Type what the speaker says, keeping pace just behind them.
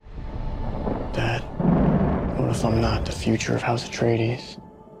if I'm not the future of House Atreides?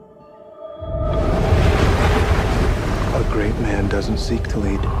 A great man doesn't seek to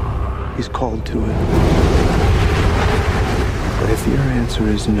lead. He's called to it. But if your answer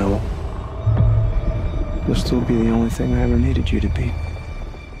is no, you'll still be the only thing I ever needed you to be.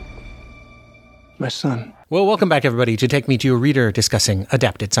 My son. Well, welcome back, everybody, to Take Me to a Reader discussing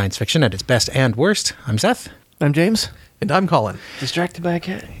adapted science fiction at its best and worst. I'm Seth. I'm James. And I'm Colin. Distracted by a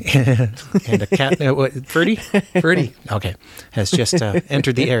cat. And a cat, Ferdy? Ferdy. Okay. Has just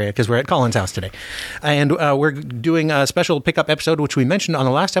entered the area because we're at Colin's house today. And we're doing a special pickup episode, which we mentioned on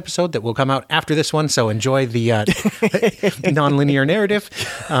the last episode that will come out after this one. So enjoy the nonlinear narrative,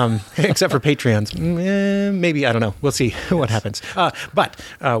 except for Patreons. Maybe, I don't know. We'll see what happens. But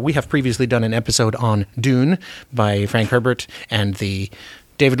we have previously done an episode on Dune by Frank Herbert and the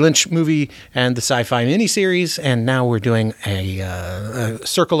David Lynch movie and the sci-fi miniseries, and now we're doing a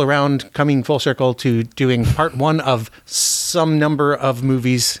circle around, coming full circle to doing part one of some number of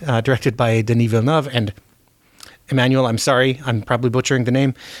movies directed by Denis Villeneuve. And Emmanuel, I'm sorry, I'm probably butchering the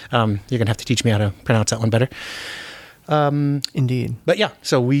name. You're going to have to teach me how to pronounce that one better. Indeed. But yeah,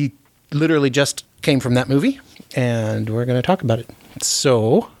 so we literally just came from that movie, and we're going to talk about it.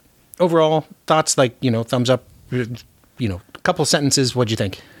 So overall thoughts, thumbs up, couple sentences. What'd you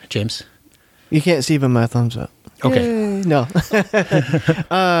think, James? You can't see, but my thumbs up. Okay. Yay. No.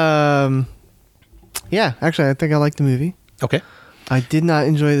 Yeah, actually, I think I liked the movie. Okay. I did not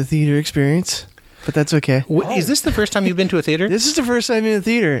enjoy the theater experience, but that's okay. Is this the first time you've been to a theater? This is the first time in a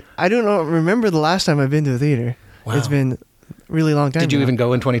theater. I don't remember the last time I've been to a theater. Wow. It's been a really long time. Did you now. even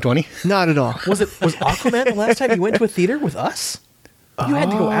go in 2020? Not at all. Was Aquaman the last time you went to a theater with us? You had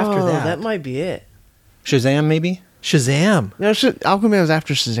to go after that. That might be it. Shazam, maybe? Shazam. No, Aquaman was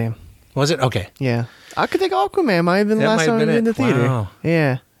after Shazam. Was it? Okay. Yeah. I could think Aquaman might have been the That last might time have I've been been to it. theater. Wow.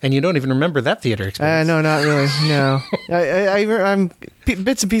 Yeah. And you don't even remember that theater experience. No, not really. No.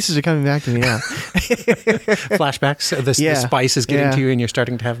 Bits and pieces are coming back to me now. Flashbacks. The spice is getting to you, and you're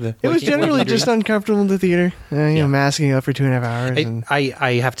starting to have the. It was generally just uncomfortable in the theater. Masking up for 2.5 hours.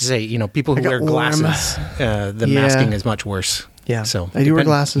 I have to say, people who wear glasses, the masking is much worse. Yeah. So I do wear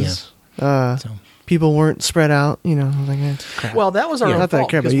glasses. Yeah. So. People weren't spread out. Like that. Crap. Well, that was our own Not that I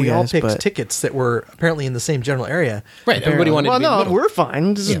fault care about because we you all guys, picked but- tickets that were apparently in the same general area. Right. Everybody wanted to be in the middle. we're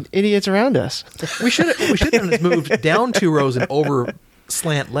fine. There's idiots around us. We should have moved down 2 rows and over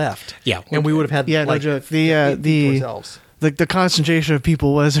slant left. Yeah. And we would have had No joke. the ourselves. The concentration of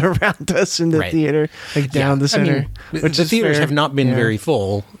people was around us in the theater, down the center. Which the theaters have not been very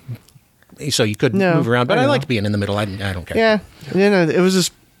full, so you could move around. But I liked being in the middle. I don't care. Yeah. It was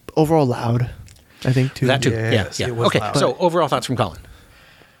just overall loud, I think, too. That too. Yes, yeah. it was Okay. loud. So overall thoughts from Colin.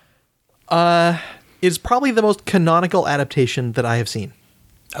 It's probably the most canonical adaptation that I have seen.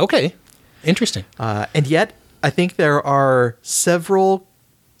 Okay. Interesting. And yet, I think there are several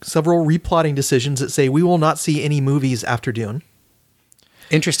replotting decisions that say we will not see any movies after Dune.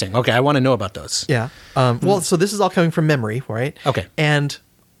 Interesting. Okay. I want to know about those. Yeah. Well, so this is all coming from memory, right? Okay. And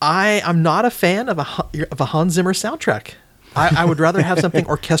I'm not a fan of a Hans Zimmer soundtrack. I would rather have something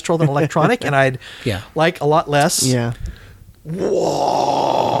orchestral than electronic, and I'd like a lot less. Yeah.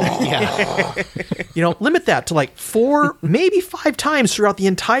 Whoa. Yeah. Limit that to 4, maybe 5 times throughout the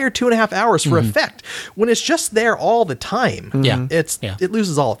entire 2.5 hours for effect. When it's just there all the time, Yeah. it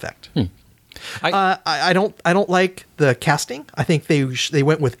loses all effect. I don't like the casting. I think they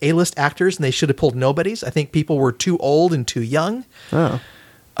went with A-list actors and they should have pulled nobodies. I think people were too old and too young. Oh.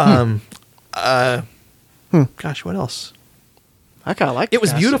 Gosh, what else? I kind of like It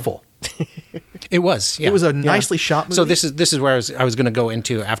was beautiful. It was. Yeah. It was a nicely shot movie. So this is where I was going to go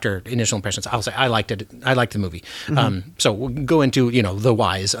into after initial impressions. I'll say I liked it. I liked the movie. So we'll go into the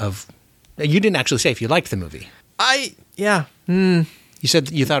whys of. You didn't actually say if you liked the movie. You said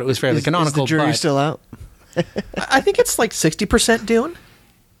you thought it was fairly canonical. Is the jury but still out? I think it's 60% Dune,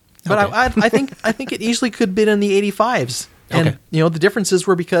 but Okay. I think it easily could have been in the 85s. And Okay. the differences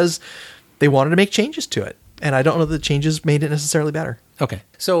were because they wanted to make changes to it, and I don't know that the changes made it necessarily better. Okay.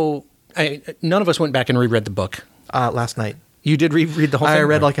 So none of us went back and reread the book. Last night, You did read the whole thing? I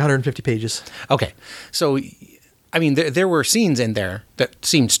read or- 150 pages. Okay. So, I mean, there were scenes in there that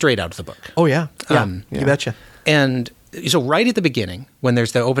seemed straight out of the book. Oh yeah, Yeah. you betcha. And so right at the beginning, when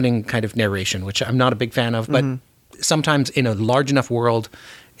there's the opening kind of narration, which I'm not a big fan of, but sometimes in a large enough world,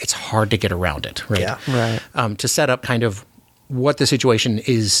 it's hard to get around it, right? Yeah. Right. To set up kind of what the situation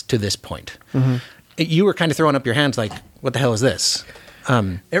is to this point. You were kind of throwing up your hands like, what the hell is this?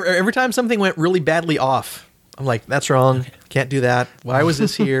 Every time something went really badly off, I'm like, that's wrong. Can't do that. Why was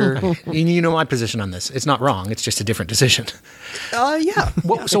this here? You know my position on this. It's not wrong. It's just a different decision. Yeah.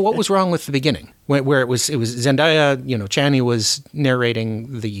 So what was wrong with the beginning, where it was Zendaya? Chani was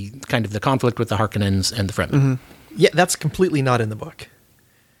narrating the kind of the conflict with the Harkonnens and the Fremen. Yeah, that's completely not in the book.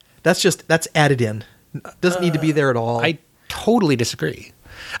 That's added in. Doesn't need to be there at all. I totally disagree.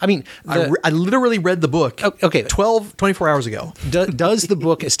 I mean, I literally read the book. Okay. 24 hours ago. Does the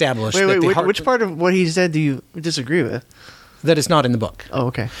book establish Wait, that which part of what he said do you disagree with? that it's not in the book? Oh,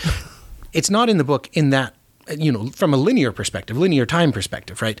 okay. It's not in the book in that, from a linear time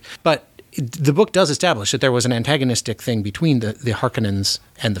perspective, right? But the book does establish that there was an antagonistic thing between the Harkonnens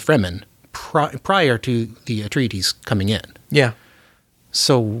and the Fremen prior to the Atreides coming in. Yeah.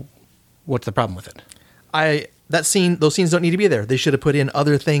 So what's the problem with it? Those scenes don't need to be there. They should have put in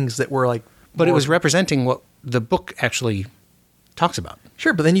other things that were like. But it was representing what the book actually talks about.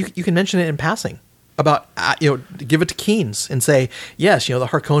 Sure, but then you can mention it in passing about give it to Keynes and say yes, the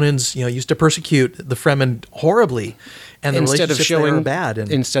Harkonnens used to persecute the Fremen horribly, and the relationships there are bad. And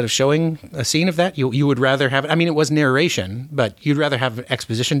instead of showing a scene of that, you would rather have it. I mean, it was narration, but you'd rather have an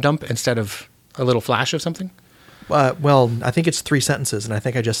exposition dump instead of a little flash of something. Well, I think it's 3 sentences, and I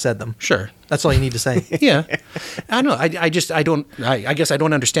think I just said them. Sure, that's all you need to say. Yeah, I know. I guess I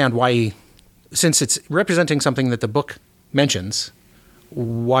don't understand why, since it's representing something that the book mentions,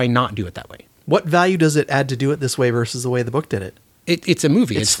 why not do it that way? What value does it add to do it this way versus the way the book did it? It's a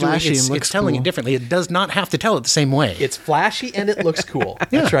movie. It's flashy and looks it's telling cool. it differently. It does not have to tell it the same way. It's flashy and it looks cool.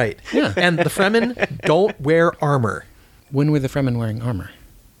 That's right. Yeah. And the Fremen don't wear armor. When were the Fremen wearing armor?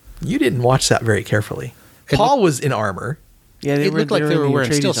 You didn't watch that very carefully. Paul was in armor. Yeah, It looked like they were in the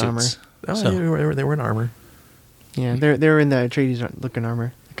wearing still Atreides armor. suits. Oh, So, they were in armor. Yeah, they were in the Atreides looking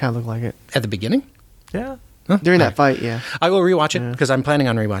armor. It kind of looked like it. at the beginning? Yeah. During that fight, yeah. I will rewatch it because I'm planning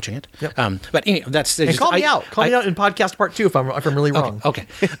on rewatching it. Yep. But anyway, that's And just, call me out. Call me out in podcast part 2 if I'm really wrong. Okay.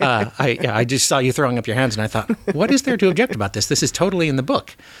 I just saw you throwing up your hands, and I thought, what is there to object about this? This is totally in the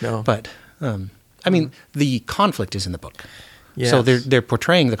book. No. But I mean, the conflict is in the book. Yes. So they're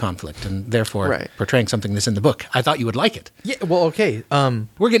portraying the conflict and therefore Right. portraying something that's in the book. I thought you would like it. Yeah. Well, okay.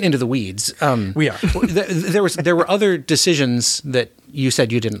 We're getting into the weeds. We are. There were other decisions that you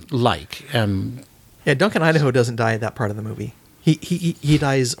said you didn't like. Yeah. Duncan Idaho doesn't die at that part of the movie. He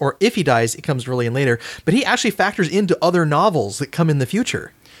dies, or if he dies, it comes really in later. But he actually factors into other novels that come in the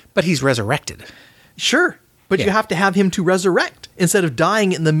future. But he's resurrected. Sure. But you Yeah. have to have him to resurrect instead of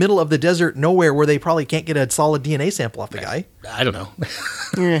dying in the middle of the desert nowhere where they probably can't get a solid DNA sample off the guy. I don't know.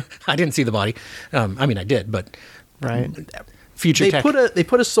 Yeah. I didn't see the body. I mean, I did, but Right. future They tech.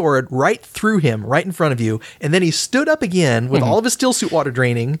 put a sword right through him, right in front of you, and then he stood up again with all of his still suit water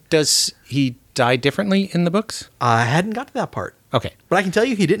draining. Does he die differently in the books? I hadn't got to that part. Okay. But I can tell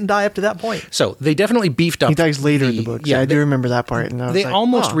you he didn't die up to that point. So they definitely beefed up. He dies later in the book. Yeah, I do remember that part. And I was They like,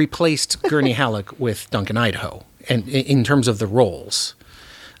 almost oh. replaced Gurney Halleck with Duncan Idaho, and in terms of the roles,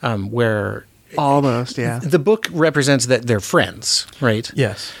 where Almost, yeah. the book represents that they're friends, right?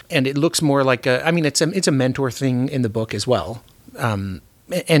 Yes. And it looks more like it's a mentor thing in the book as well.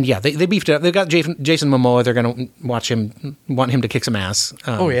 And yeah, they beefed it up. They've got Jason Momoa. They're going to want him to kick some ass.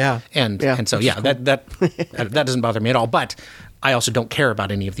 Oh, yeah. and so yeah, that doesn't bother me at all. But I also don't care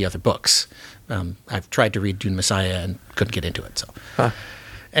about any of the other books. I've tried to read Dune Messiah and couldn't get into it. So,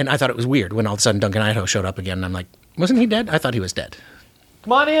 and I thought it was weird when all of a sudden Duncan Idaho showed up again. And I'm like, wasn't he dead? I thought he was dead.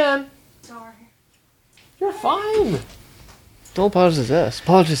 Come on in. Sorry. You're fine. Don't apologize to us.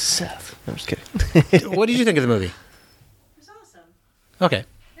 Apologize to Seth. I'm just kidding. What did you think of the movie? It was awesome. Okay,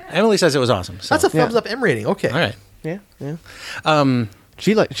 Emily says it was awesome. So. That's a thumbs up M rating. Okay. all right. Yeah, yeah.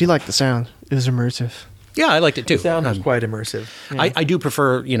 She liked the sound. It was immersive. Yeah, I liked it too. Sound was quite immersive. I do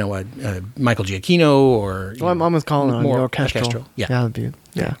prefer, a Michael Giacchino or. Well, I'm with Colin on more the orchestral. Yeah. That would be.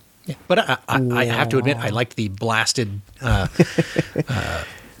 Yeah. Yeah. But I have to admit, I liked the blasted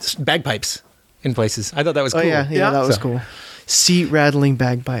bagpipes in places. I thought that was cool. Oh yeah, that was So- cool. Seat rattling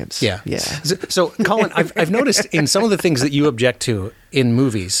bagpipes. Yeah. yeah. So Colin, I've noticed in some of the things that you object to in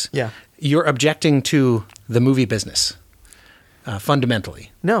movies, Yeah. you're objecting to the movie business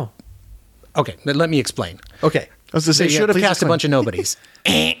fundamentally. No. Okay, then let me explain. Okay. I was gonna say, They yeah, should have please cast a explain. bunch of nobodies.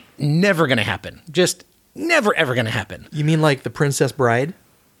 Never going to happen. Just never, ever going to happen. You mean like The Princess Bride?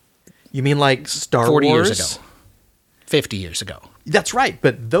 You mean like Star 40 Wars? years ago. 50 years ago. That's right.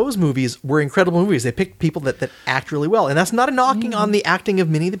 But those movies were incredible movies. They picked people that act really well. And that's not a knocking on the acting of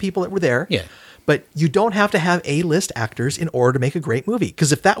many of the people that were there. Yeah. But you don't have to have A-list actors in order to make a great movie.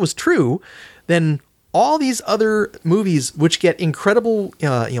 Because if that was true, then all these other movies, which get incredible,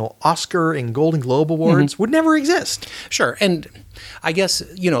 Oscar and Golden Globe awards, would never exist. Sure. And I guess,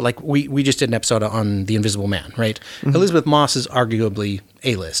 like we just did an episode on The Invisible Man, right? Elizabeth Moss is arguably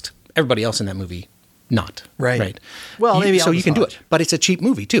A-list. Everybody else in that movie, not. Right. Well, maybe so you can do Elvis it. But it's a cheap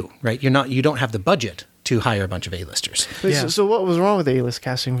movie too, right? You don't have the budget to hire a bunch of A-listers. Wait, Yeah. so what was wrong with the A-list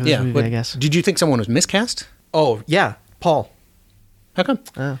casting for this movie, but I guess? did you think someone was miscast? Oh, yeah, Paul. How come?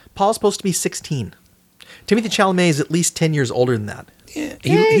 Paul's supposed to be 16. Timothy Chalamet is at least 10 years older than that.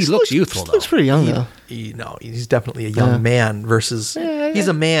 He looks youthful, though. Looks pretty young, though. He's definitely a young man versus... he's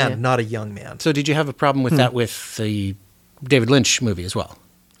a man, not a young man. So did you have a problem with that with the David Lynch movie as well?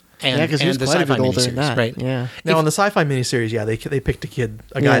 And, Yeah, 'cause he was the quite a bit sci-fi older than miniseries, that. right? Yeah. Now, in the sci-fi miniseries, they picked a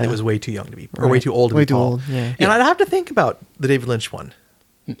guy that was way too young to be... Or way Right. too old to Way be too Paul. old, yeah. And I'd have to think about the David Lynch one.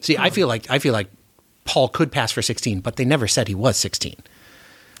 See, I feel like Paul could pass for 16, but they never said he was 16.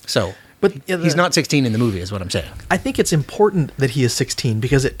 So, But he's not 16 in the movie, is what I'm saying. I think it's important that he is 16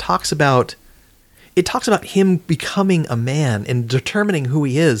 because it talks about him becoming a man and determining who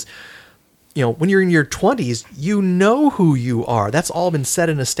he is. When you're in your 20s, you know who you are. That's all been said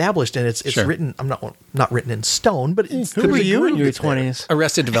and established, and it's Sure. written. I'm not written in stone, but it's Who were there's a you in groove your that's there. 20s?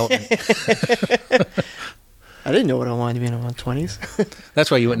 Arrested Development. I didn't know what I wanted to be in my 20s.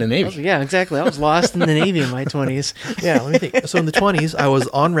 That's why you went in the Navy. Yeah, exactly. I was lost in the Navy in my 20s. Yeah, let me think. So in the 20s, I was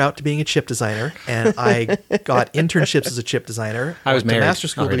en route to being a chip designer, and I got internships as a chip designer. I was went to married master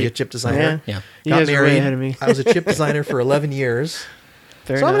school to already. be a chip designer. Yeah. You Got guys are married. way ahead of me. I was a chip designer for 11 years.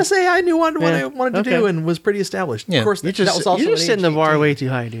 Fair So I'm going enough. to say I knew what I Yeah. wanted to do Okay. and was pretty established. Yeah. Of course, You're that was also you're just at setting age the bar 18. way too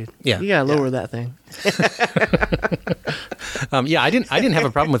high, dude. Yeah. You gotta lower that thing. I didn't have a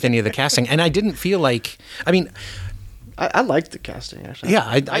problem with any of the casting, and I didn't feel like. I mean, I liked the casting actually. Yeah,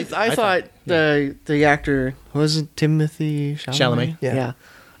 I thought the actor was it Timothy Chalamet. Chalamet. Yeah.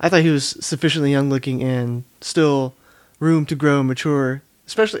 I thought he was sufficiently young looking and still room to grow and mature.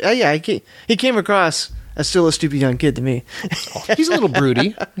 Especially, he came across as still a stupid young kid to me. he's a little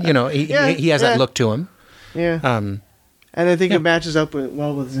broody. Yeah, he has that yeah. look to him. Yeah, and I think it matches up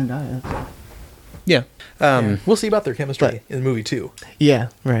well with Zendaya. Yeah. We'll see about their chemistry in the movie too. Yeah,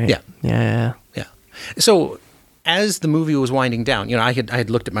 right. Yeah. yeah. Yeah. So as the movie was winding down, I had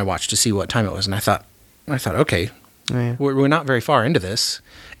looked at my watch to see what time it was, and I thought, okay, Yeah. we're not very far into this.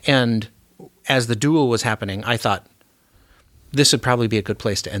 And as the duel was happening, I thought this would probably be a good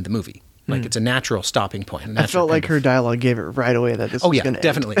place to end the movie. Like it's a natural stopping point. I felt like her dialogue gave it right away that this Oh was yeah, going to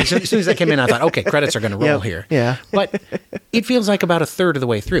definitely. As soon as I came in, I thought, okay, credits are going to roll Yep. here. Yeah. But it feels like about a third of the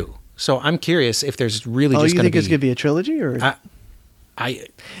way through. So I'm curious if there's really Oh, just you going to think be. it's going to be a trilogy or? I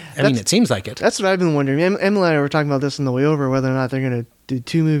mean, it seems like it. That's what I've been wondering. Emily and I were talking about this on the way over, whether or not they're going to do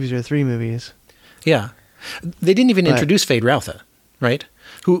 2 movies or 3 movies. Yeah. They didn't even But- introduce Fade Routha, right?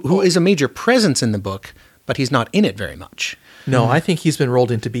 Who is a major presence in the book, but he's not in it very much. No, I think he's been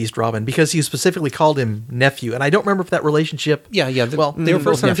rolled into Beast Robin because he specifically called him nephew, and I don't remember if that relationship. Yeah. They were They're both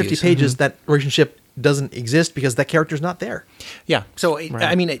first 150 nephews. pages. That relationship doesn't exist because that character's not there. Yeah. So,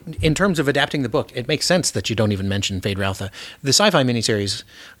 I mean, in terms of adapting the book, it makes sense that you don't even mention Fade Routha. The sci-fi miniseries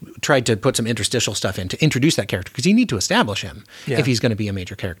tried to put some interstitial stuff in to introduce that character because you need to establish him Yeah. if he's going to be a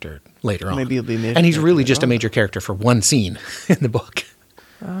major character later on. Maybe he'll be a major and he's character really later just a on. major character for one scene in the book.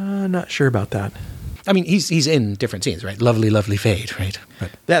 I'm not sure about that. I mean, he's in different scenes, right? Lovely, lovely Fade, right?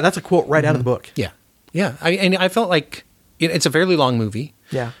 But That's a quote right out of the book. yeah, yeah. And I felt like it's a fairly long movie.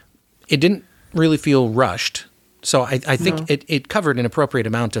 Yeah. It didn't really feel rushed. So I think it covered an appropriate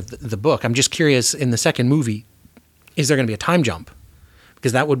amount of the book. I'm just curious, in the second movie, is there going to be a time jump?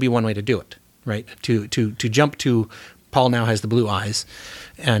 Because that would be one way to do it, right? To jump to Paul now has the blue eyes,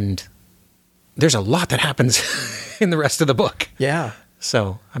 and there's a lot that happens in the rest of the book. Yeah.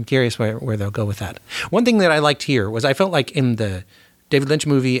 So I'm curious where they'll go with that. One thing that I liked here was I felt like in the David Lynch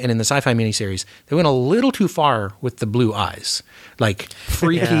movie and in the sci-fi miniseries, they went a little too far with the blue eyes, like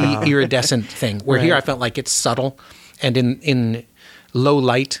freaky, iridescent thing. Where here I felt like it's subtle, and in low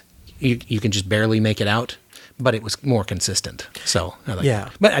light, you can just barely make it out. But it was more consistent. So I like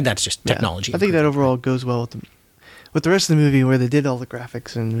that. But that's just technology. I think that overall goes well with the rest of the movie, where they did all the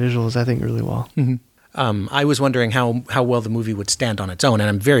graphics and visuals. I think really well. Mm-hmm. I was wondering how well the movie would stand on its own, and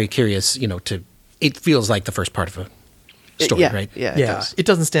I'm very curious. It feels like the first part of a story, right? Yeah, Yeah. does. It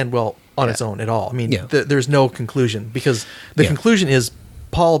doesn't stand well on its own at all. I mean, Yeah. there's no conclusion because the Yeah. conclusion is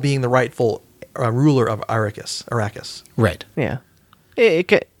Paul being the rightful ruler of Arrakis. Right. Yeah.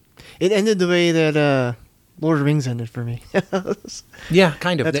 It ended the way that Lord of the Rings ended for me. Yeah,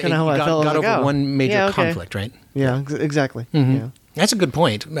 kind of. That's kinda how I got, felt. I got was over like, oh, one major yeah, okay. conflict, right? Yeah, exactly. Mm-hmm. Yeah. That's a good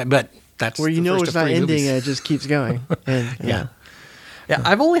point, but that's Where you the know first it's of not 3 ending, movies. and it just keeps going. And Yeah. Yeah,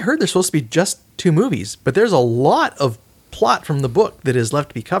 I've only heard there's supposed to be just 2 movies, but there's a lot of plot from the book that is left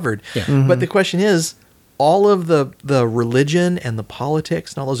to be covered. Yeah. But the question is, all of the religion and the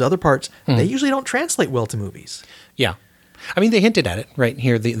politics and all those other parts, they usually don't translate well to movies. Yeah. I mean, they hinted at it right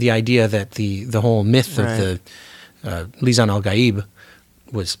here. The idea that the whole myth of the Lisan al-Gaib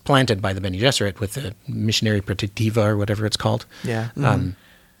was planted by the Bene Gesserit with the Missionary Protectiva or whatever it's called. Yeah.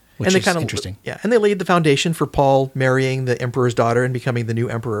 Which and they is kind of interesting. Yeah, and they laid the foundation for Paul marrying the emperor's daughter and becoming the new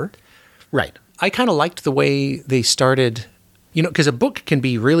emperor. Right. I kind of liked the way they started, because a book can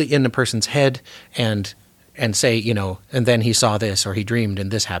be really in a person's head and say, and then he saw this or he dreamed and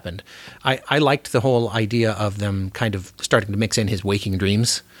this happened. I liked the whole idea of them kind of starting to mix in his waking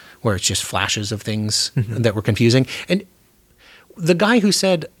dreams, where it's just flashes of things that were confusing. And the guy who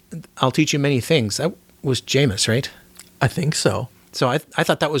said, "I'll teach you many things," that was Jameis, right? I think so. So I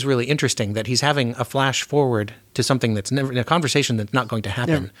thought that was really interesting that he's having a flash forward to something that's never, a conversation that's not going to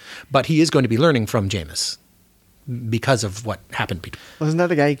happen, but he is going to be learning from Jameis because of what happened. Wasn't that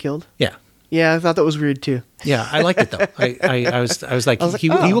the guy he killed? Yeah. Yeah, I thought that was weird too. Yeah, I liked it though. I was like, he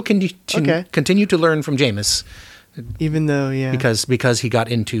will continue to learn from Jameis Even though, because he got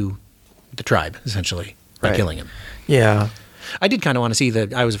into the tribe essentially by killing him. Yeah. I did kind of want to see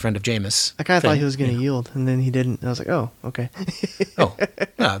that I was a friend of Jameis. I kind of thought thing. he was going to yield, and then he didn't. I was like, oh, okay. Oh,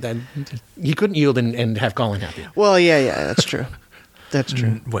 no, then he couldn't yield and have Colin happy. Well, yeah, that's true. That's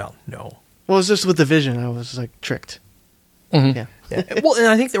true. Well, no. Well, it's just with the vision, I was like tricked. Mm-hmm. Yeah. Yeah. Well, and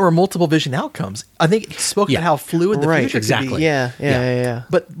I think there were multiple vision outcomes. I think it spoke about how fluid the Right, future exactly. could be. Yeah.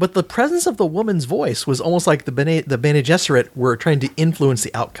 But the presence of the woman's voice was almost like the Bene Gesserit were trying to influence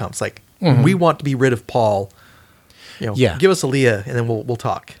the outcomes. Like, we want to be rid of Paul. Give us Aaliyah, and then we'll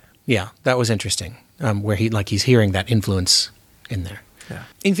talk. Yeah, that was interesting. Where he's hearing that influence in there. Yeah.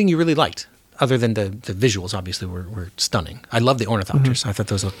 Anything you really liked, other than the visuals, obviously were stunning. I love the ornithopters. I thought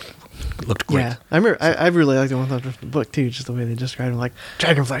those looked great. Yeah. I remember, I really liked the one from the book too, just the way they described them. Like,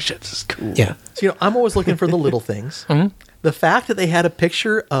 dragonfly ships is cool. Yeah. So, I'm always looking for the little things. The fact that they had a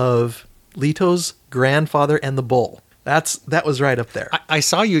picture of Leto's grandfather and the bull. That was right up there. I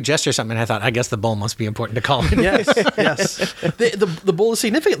saw you gesture something, and I thought, I guess the bull must be important to Colin. Yes. The bull is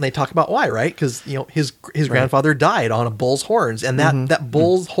significant. And they talk about why, right? Because his grandfather died on a bull's horns, and that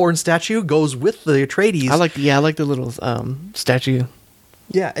bull's horn statue goes with the Atreides. I like the little statue.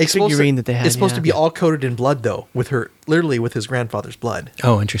 Yeah, it's figurine that they had. It's supposed to be all coated in blood, though, literally with his grandfather's blood.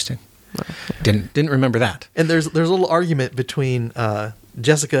 Oh, interesting. Didn't remember that. And there's a little argument between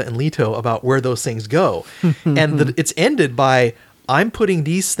Jessica and Leto about where those things go, and it's ended by, "I'm putting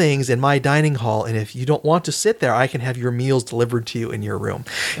these things in my dining hall, and if you don't want to sit there, I can have your meals delivered to you in your room."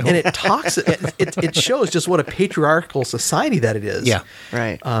 And it talks, it shows just what a patriarchal society that it is. Yeah.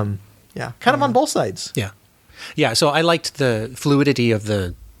 Right. Yeah, kind of on both sides. Yeah. Yeah, so I liked the fluidity of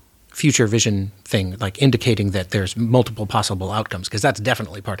the future vision thing, like indicating that there's multiple possible outcomes, because that's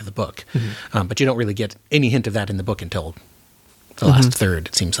definitely part of the book. But you don't really get any hint of that in the book until the last third,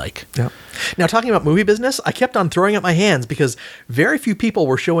 it seems like. Yeah. Now, talking about movie business, I kept on throwing up my hands because very few people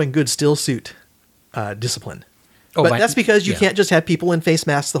were showing good still suit discipline. Oh, but that's because you can't just have people in face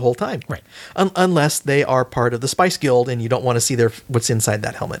masks the whole time. Right. Unless they are part of the Spice Guild and you don't want to see what's inside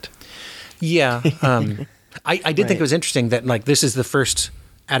that helmet. Yeah. I did think it was interesting that this is the first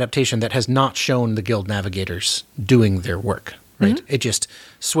adaptation that has not shown the Guild navigators doing their work, right? It just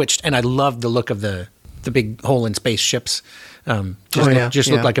switched, and I loved the look of the big hole in space ships. Looked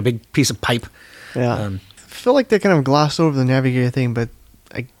like a big piece of pipe. Yeah. I feel like they kind of glossed over the navigator thing, but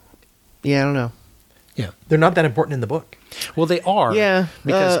I don't know. Yeah. They're not that important in the book. Well, they are. Yeah.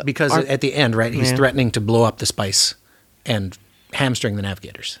 Because at the end, right, he's threatening to blow up the spice and hamstring the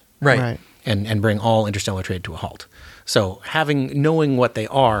navigators. Right. And bring all interstellar trade to a halt. So knowing what they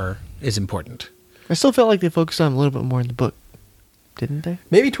are is important. I still felt like they focused on them a little bit more in the book, didn't they?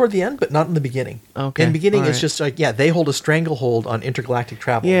 Maybe toward the end, but not in the beginning. Okay. In the beginning, All it's right. just like, they hold a stranglehold on intergalactic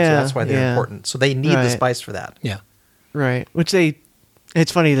travel. So that's why they're important. So they need the spice for that. Yeah. Right.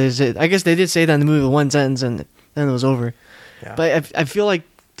 It's funny. I guess they did say that in the movie with one sentence, and then it was over. Yeah. But I feel like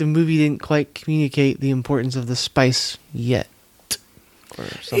the movie didn't quite communicate the importance of the spice yet.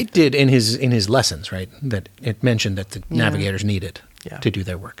 It did in his lessons, right? That it mentioned that the navigators need it to do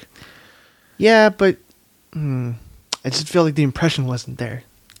their work. Yeah, but I just feel like the impression wasn't there,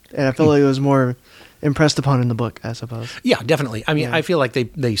 and I feel like it was more impressed upon in the book, I suppose. Yeah, definitely. I mean, I feel like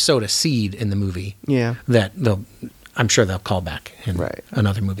they sowed a seed in the movie. Yeah. That I'm sure they'll call back in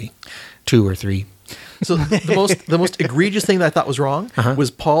another movie, 2 or 3. So the most egregious thing that I thought was wrong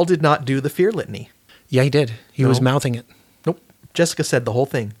was Paul did not do the fear litany. Yeah, he did. He was mouthing it. Nope. Jessica said the whole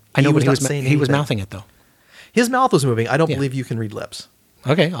thing. I know, but not saying he was anything. mouthing it though. His mouth was moving. I don't believe you can read lips.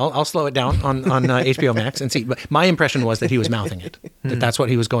 Okay, I'll slow it down on HBO Max and see. But my impression was that he was mouthing it. That's what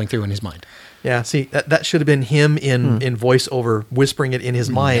he was going through in his mind. Yeah, see, that should have been him in voiceover whispering it in his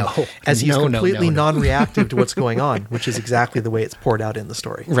mind as he's completely non-reactive to what's going on, which is exactly the way it's poured out in the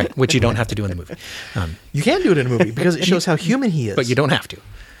story. Right, which you don't have to do in the movie. You can do it in a movie because it shows how human he is. But you don't have to.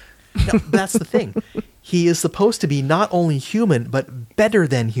 No, that's the thing. He is supposed to be not only human, but better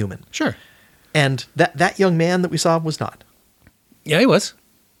than human. Sure. And that young man that we saw was not. Yeah, he was.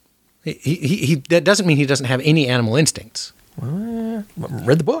 He that doesn't mean he doesn't have any animal instincts.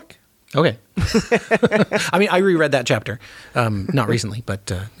 Read the book. Okay. I mean, I reread that chapter, not recently,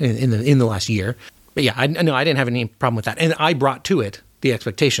 but in the last year. But yeah, I didn't have any problem with that, and I brought to it the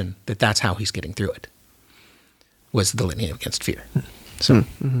expectation that that's how he's getting through it. Was the litany against fear. So,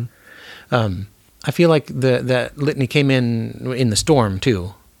 I feel like that litany came in the storm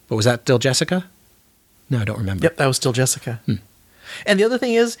too. But was that still Jessica? No, I don't remember. Yep, that was still Jessica. And the other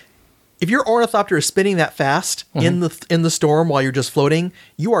thing is, if your ornithopter is spinning that fast in the storm while you're just floating,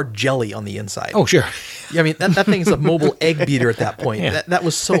 you are jelly on the inside. Oh, sure. I mean, that thing's a mobile egg beater at that point. Yeah. That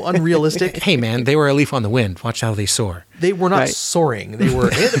was so unrealistic. Hey, man, they were a leaf on the wind. Watch how they soar. They were not soaring. They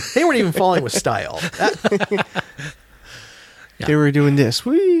weren't even falling with style. They were doing this.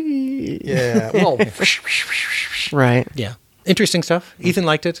 Whee! Yeah. Well, Right. Yeah. Interesting stuff. Ethan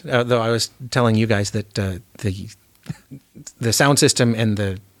liked it, though I was telling you guys that the sound system and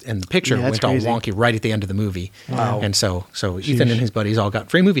the picture Yeah, that's went crazy. all wonky right at the end of the movie. Wow. And so Ethan and his buddies all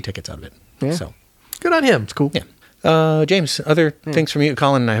got free movie tickets out of it. Yeah. So, good on him. It's Cool. yeah. James, other things from you?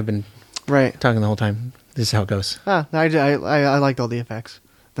 Colin and I have been Right. talking the whole time. This is how it goes. I liked all the effects.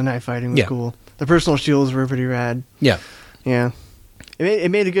 The night fighting was Yeah. cool. The personal shields were pretty rad. Yeah. Yeah. It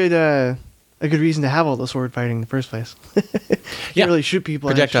made a good reason to have all the sword fighting in the first place. You Yeah. can't really shoot people.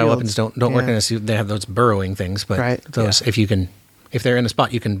 and have Projectile shields. weapons don't work unless they have those burrowing things. But Right. those, if they're in a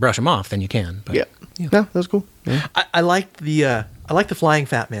spot you can brush them off, then you can. But Yeah. No, that was cool. Yeah. I liked the flying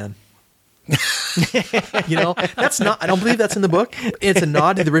fat man. I don't believe that's in the book. It's a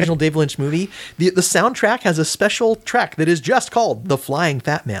nod to the original David Lynch movie. The soundtrack has a special track that is just called The Flying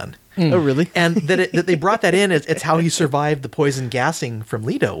Fat Man. Oh, really? And that they brought that in. It's how he survived the poison gassing from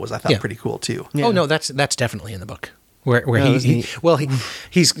Leto was, I thought, Yeah. pretty cool too. Yeah. Oh no, that's definitely in the book. Where Oh, that's neat.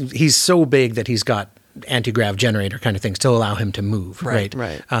 he's so big that he's got anti-grav generator kind of things to allow him to move. Right.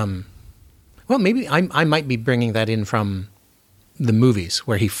 Right. Well, maybe I might be bringing that in from the movies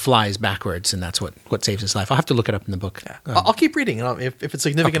where he flies backwards and that's what saves his life. I'll have to look it up in the book. I'll keep reading, and if it's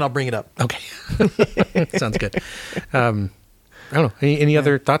significant, I'll bring it up. Okay. Sounds good. I don't know. Any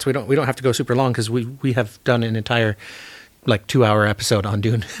other thoughts? We don't have to go super long because we have done an entire 2-hour episode on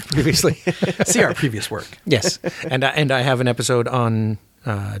Dune previously. See our previous work. Yes, and I have an episode on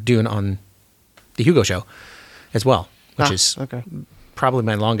Dune on the Hugo Show as well, which is okay. probably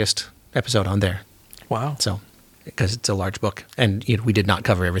my longest episode on there. Wow. So, because it's a large book, and we did not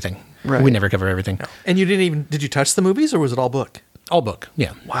cover everything. Right. We never cover everything. And you did you touch the movies, or was it all book? All book.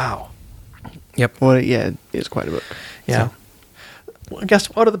 Yeah. Wow. Yep. Well, yeah, it's quite a book. Yeah. So- Well, I guess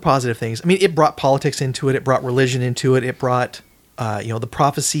what are the positive things? I mean, it brought politics into it. It brought religion into it. It brought, the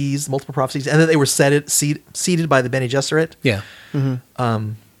prophecies, multiple prophecies, and then they were seeded by the Bene Gesserit. Yeah.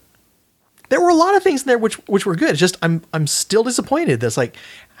 There were a lot of things in there which were good. It's just I'm still disappointed. That's like,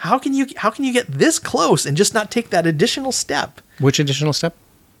 how can you get this close and just not take that additional step? Which additional step?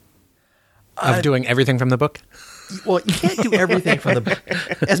 Of doing everything from the book? Well, you can't do everything from the book.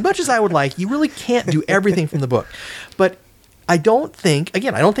 As much as I would like, you really can't do everything from the book. But I don't think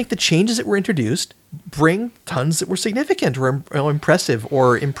the changes that were introduced bring tons that were significant or impressive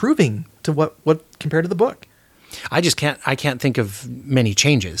or improving to what compared to the book. I can't think of many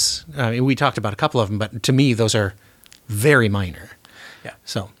changes. We talked about a couple of them, but to me, those are very minor. Yeah.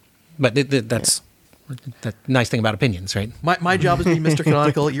 So, but that's the nice thing about opinions, right? My job is to be Mr.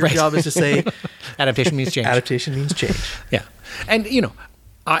 Canonical. Your Right. job is to say Adaptation means change. adaptation means change. Yeah. And,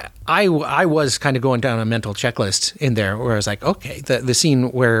 I was kind of going down a mental checklist in there where I was like, okay, the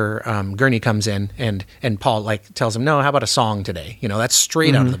scene where Gurney comes in and Paul tells him, no, how about a song today? That's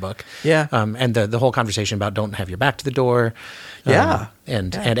straight out of the book. Yeah. And the whole conversation about don't have your back to the door. Yeah.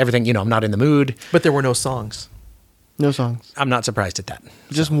 And everything, I'm not in the mood. But there were no songs. No songs. I'm not surprised at that.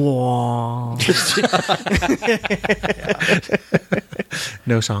 Just wah.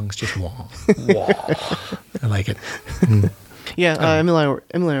 No songs, just wah. I like it. Yeah, Emily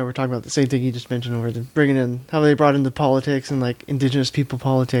and I were talking about the same thing you just mentioned, where they're bringing in how they brought into politics and indigenous people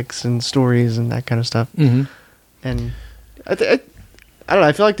politics and stories and that kind of stuff. Mm-hmm. And I don't know.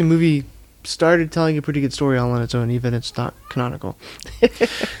 I feel like the movie started telling a pretty good story all on its own, even if it's not canonical.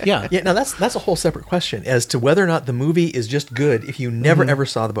 Yeah. Yeah, now that's a whole separate question as to whether or not the movie is just good if you never ever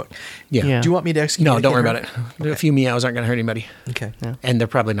saw the book. Yeah. Yeah. Do you want me to execute? No, it don't worry again? about it. A few meows aren't going to hurt anybody. Okay. Yeah. And they're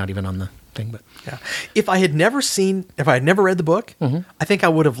probably not even on the thing, but Yeah. If I had never read the book, I think I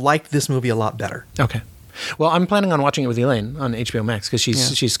would have liked this movie a lot better. okay. Well, I'm planning on watching it with Elaine on HBO Max because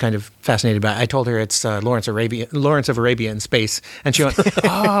she's kind of fascinated by it. I told her it's Lawrence of Arabia in space, and she went,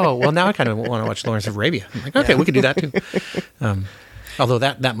 "Oh, well, now I kind of want to watch Lawrence of Arabia." I'm like, "Okay, we could do that too." Although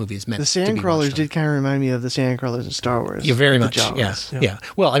that movie is meant The to be Sandcrawlers watched on- did kind of remind me of the Sandcrawlers in Star Wars. Yeah, very The much. Jawas. Yeah.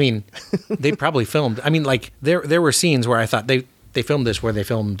 Well, I mean, they probably filmed. I mean, like there were scenes where I thought they filmed this where they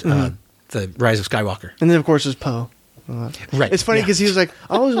filmed the Rise of Skywalker. And then, of course, there's Poe. Right. It's funny Yeah. because he was like,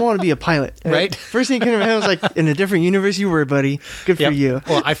 I always want to be a pilot. And Right. First thing that came to my head was like, in a different universe you were, buddy. Good for Yep. you.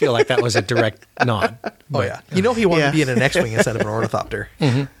 Well, I feel like that was a direct nod. Oh yeah. You know he wanted Yeah. to be in an X-wing instead of an ornithopter.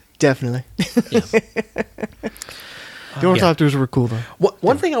 Definitely. The ornithopters were cool, though.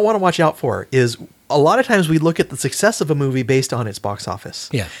 One thing I want to watch out for is a lot of times we look at the success of a movie based on its box office.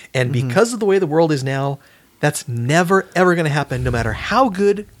 Yeah. And because of the way the world is now, that's never ever going to happen, no matter how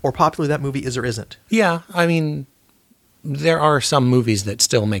good or popular that movie is or isn't. Yeah, I mean, there are some movies that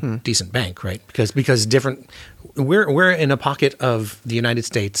still make decent bank, right? Because different. We're in a pocket of the United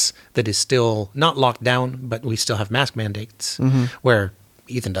States that is still not locked down, but we still have mask mandates. Where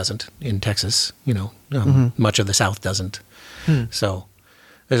Ethan doesn't in Texas, much of the South doesn't. So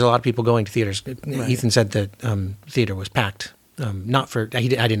there's a lot of people going to theaters. Ethan said that theater was packed. Not for I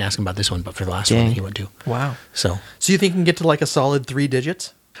didn't ask him about this one, but for the last one Dang. that he went to. Wow. So So you think you can get to like a solid 3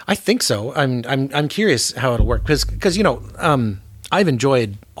 digits? I think so. I'm curious how it'll work because I've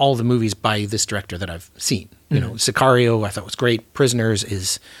enjoyed all the movies by this director that I've seen. Sicario I thought was great. Prisoners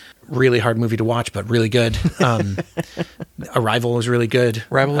is really hard movie to watch, but really good. Arrival was really good.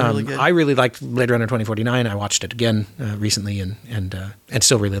 Arrival was really good. I really liked Blade Runner 2049. I watched it again recently and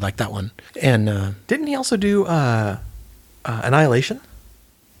still really liked that one. And Didn't he also do Annihilation?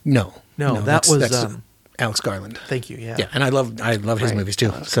 no, that was, Alex Garland. Thank you. Yeah. Yeah, and I love his Right, movies too.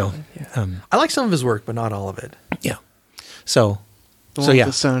 Alex So I like some of his work, but not all of it. yeah, so The so one yeah,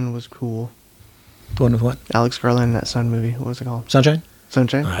 with the sun was cool. the one with what? Alex Garland in that Sun movie. What was it called? Sunshine.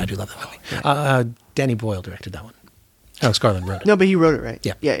 Sunshine? I do love that movie. Danny Boyle directed that one. Alex Garland wrote it. No, but he wrote it, right?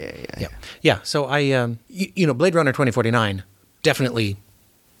 Yeah. Yeah. Yeah. So I, Blade Runner 2049, definitely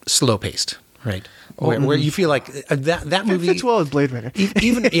slow paced, right? Where you feel like that It movie fits well with Blade Runner.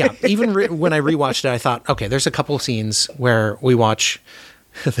 even when I rewatched it, I thought, okay, there's a couple scenes where we watch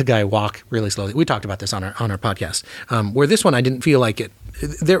the guy walk really slowly. We talked about this on our podcast. Where this one, I didn't feel like it.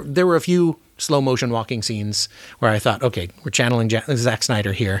 There were a few slow motion walking scenes where I thought, okay, we're channeling Zack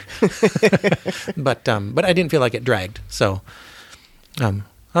Snyder here, but I didn't feel like it dragged. So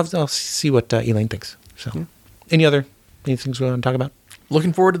I'll see what Elaine thinks. So any things we want to talk about?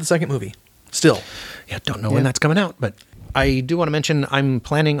 Looking forward to the second movie. Still. Yeah, don't know when that's coming out, but I do want to mention I'm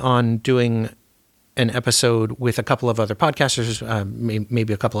planning on doing an episode with a couple of other podcasters,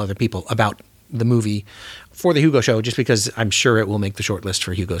 maybe a couple other people about the movie for the Hugo Show, just because I'm sure it will make the short list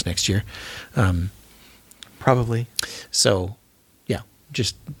for Hugo's next year. Probably. So, yeah,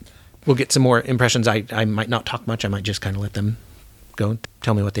 just we'll get some more impressions. I might not talk much. I might just kind of let them go and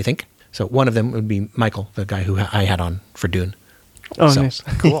tell me what they think. So one of them would be Michael, the guy who I had on for Dune. Oh, So, nice.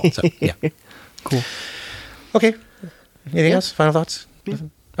 Cool. So, yeah. Cool. Okay. Anything else? Final thoughts?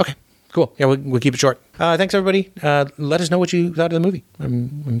 Nothing? Okay. Cool. Yeah, we'll keep it short. Thanks, everybody. Let us know what you thought of the movie.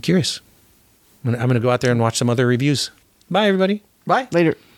 I'm curious. I'm going to go out there and watch some other reviews. Bye, everybody. Bye. Later.